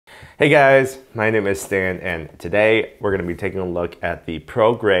Hey guys, my name is Stan, and today we're going to be taking a look at the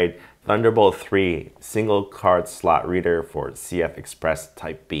ProGrade Thunderbolt 3 single card slot reader for CFexpress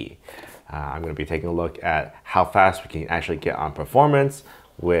Type B. I'm going to be taking a look at how fast we can actually get on performance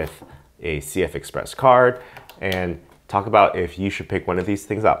with a CFexpress card and talk about if you should pick one of these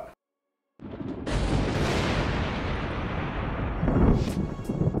things up.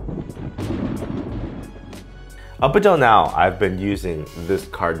 Up until now, I've been using this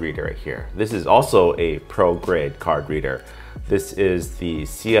card reader right here. This is also a ProGrade card reader. This is the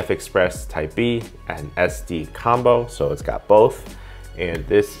CFexpress Type B and SD combo, so it's got both. And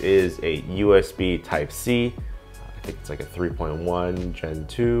this is a USB Type C. I think it's like a 3.1 Gen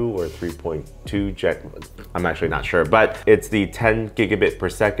 2 or 3.2 Gen, I'm actually not sure, but it's the 10 gigabit per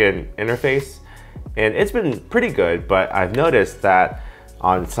second interface. And it's been pretty good, but I've noticed that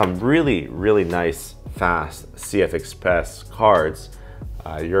on some really nice fast CFexpress cards,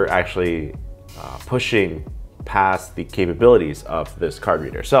 you're actually pushing past the capabilities of this card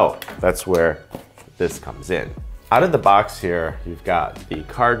reader. So that's where this comes in. Out of the box here, you've got the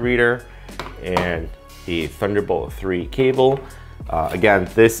card reader and the Thunderbolt 3 cable. Again,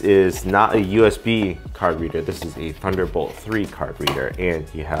 this is not a USB card reader. This is a Thunderbolt 3 card reader, and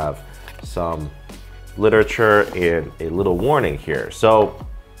you have some literature and a little warning here. So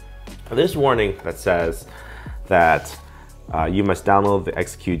this warning that says that you must download the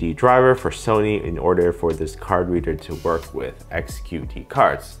XQD driver for Sony in order for this card reader to work with XQD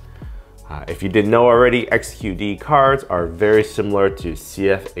cards. If you didn't know already, XQD cards are very similar to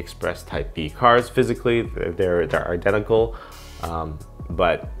CFexpress Type B cards. Physically, they're identical,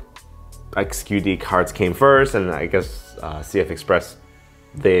 but XQD cards came first, and I guess CFexpress,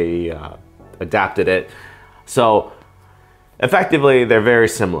 they adapted it. So effectively, they're very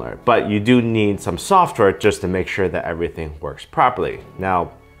similar, but you do need some software just to make sure that everything works properly.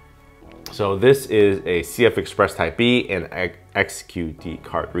 Now, so this is a CFexpress Type B and XQD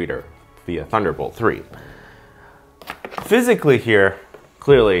card reader via Thunderbolt 3. Physically here,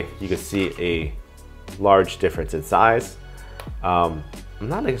 clearly you can see a large difference in size. I'm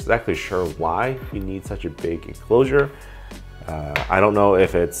not exactly sure why you need such a big enclosure. I don't know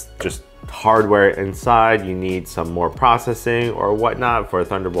if it's just hardware inside, you need some more processing or whatnot for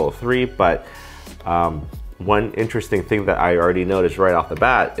Thunderbolt 3, but one interesting thing that I already noticed right off the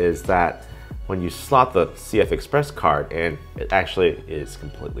bat is that when you slot the CFexpress card in, it actually is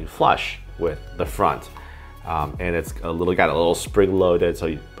completely flush with the front. And it's got a little spring-loaded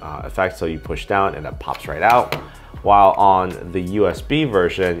effect, so you push down and it pops right out. While on the USB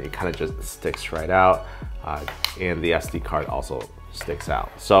version, it kind of just sticks right out, and the SD card also sticks out.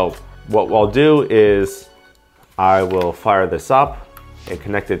 So what I'll do is I will fire this up and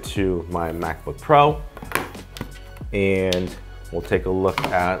connect it to my MacBook Pro, and we'll take a look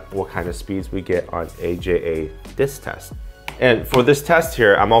at what kind of speeds we get on AJA disk test. And for this test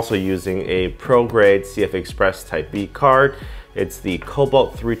here, I'm also using a ProGrade CFexpress Type B card. It's the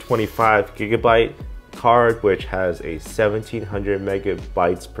Cobalt 325 gigabyte card, which has a 1700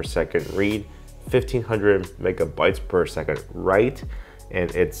 megabytes per second read, 1500 megabytes per second write, and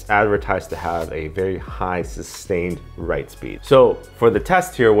it's advertised to have a very high sustained write speed. So for the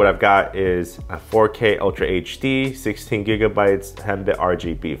test here, what I've got is a 4K Ultra HD, 16 gigabytes 10-bit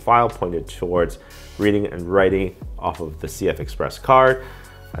RGB file pointed towards reading and writing off of the CFexpress card.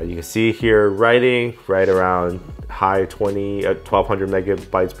 You can see here writing right around high 1200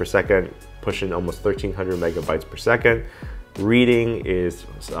 megabytes per second, pushing almost 1300 megabytes per second. Reading is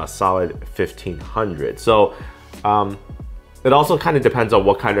a solid 1500. So it also kind of depends on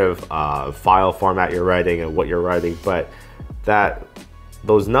what kind of file format you're writing and what you're writing, but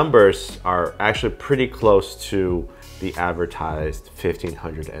those numbers are actually pretty close to the advertised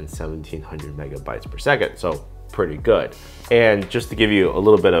 1500 and 1700 megabytes per second, so pretty good. And just to give you a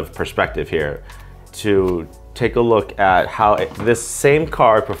little bit of perspective here, to take a look at how this same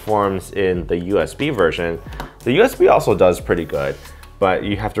card performs in the USB version, the USB also does pretty good, but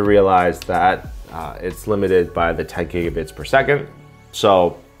you have to realize that it's limited by the 10 gigabits per second.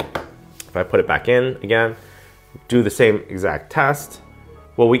 So if I put it back in again, do the same exact test,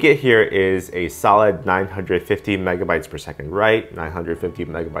 what we get here is a solid 950 megabytes per second write, 950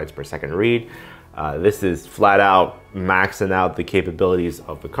 megabytes per second read. This is flat out maxing out the capabilities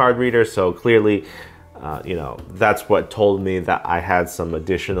of the card reader. So clearly, that's what told me that I had some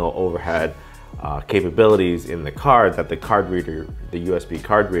additional overhead capabilities in the card that the card reader, the USB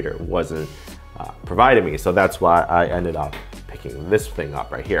card reader, wasn't providing me. So that's why I ended up picking this thing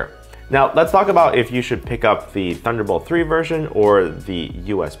up right here. Now let's talk about if you should pick up the Thunderbolt 3 version or the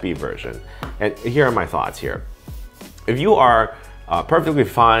USB version. And here are my thoughts here. If you are perfectly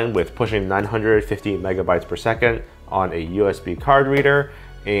fine with pushing 950 megabytes per second on a USB card reader,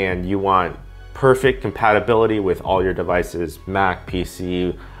 and you want perfect compatibility with all your devices, Mac,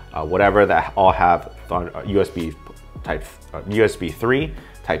 PC, whatever, that all have USB 3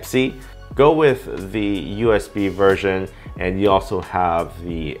 Type C. Go with the USB version, and you also have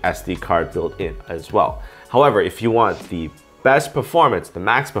the SD card built in as well. However, if you want the best performance, the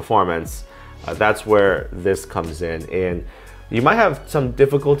max performance, that's where this comes in. And you might have some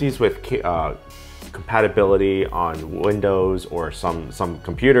difficulties with compatibility on Windows, or some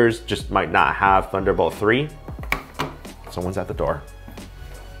computers just might not have Thunderbolt 3. Someone's at the door.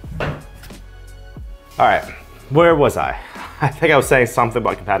 All right, where was I? I think I was saying something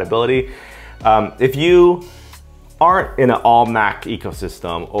about compatibility. If you aren't in an all Mac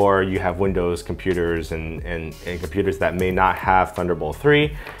ecosystem, or you have Windows computers and computers that may not have Thunderbolt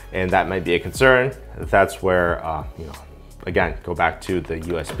 3, and that might be a concern, that's where, again, go back to the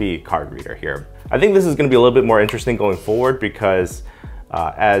USB card reader here. I think this is gonna be a little bit more interesting going forward, because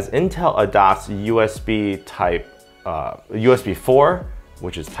as Intel adopts USB 4,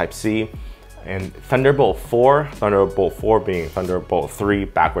 which is Type C, and Thunderbolt 4 being Thunderbolt 3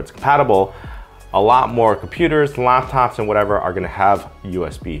 backwards compatible, a lot more computers, laptops, and whatever are gonna have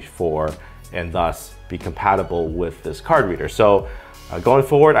USB 4 and thus be compatible with this card reader. So going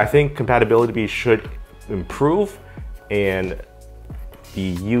forward, I think compatibility should improve, and the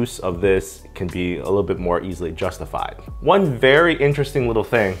use of this can be a little bit more easily justified. One very interesting little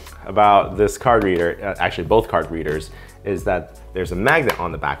thing about this card reader, actually both card readers, is that there's a magnet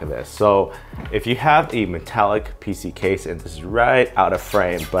on the back of this. So if you have a metallic PC case, and this is right out of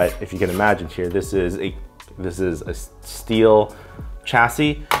frame, but if you can imagine here, this is a steel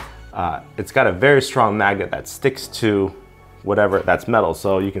chassis. It's got a very strong magnet that sticks to whatever that's metal.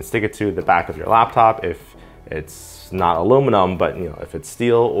 So you can stick it to the back of your laptop if it's not aluminum, but if it's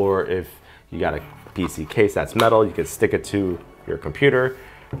steel, or if you got a PC case that's metal, you can stick it to your computer.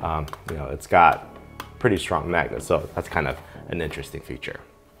 It's got pretty strong magnet, so that's kind of an interesting feature.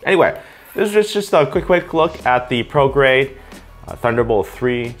 Anyway, this is just a quick look at the ProGrade Thunderbolt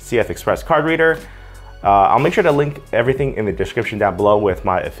 3 CFexpress card reader. I'll make sure to link everything in the description down below with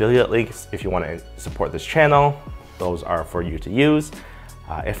my affiliate links if you want to support this channel. Those are for you to use.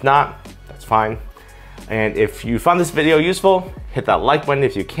 If not, that's fine. And if you found this video useful, hit that like button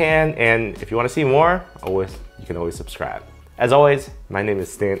if you can, and if you want to see more, you can always subscribe. As always, my name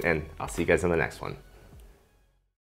is Stan, and I'll see you guys in the next one.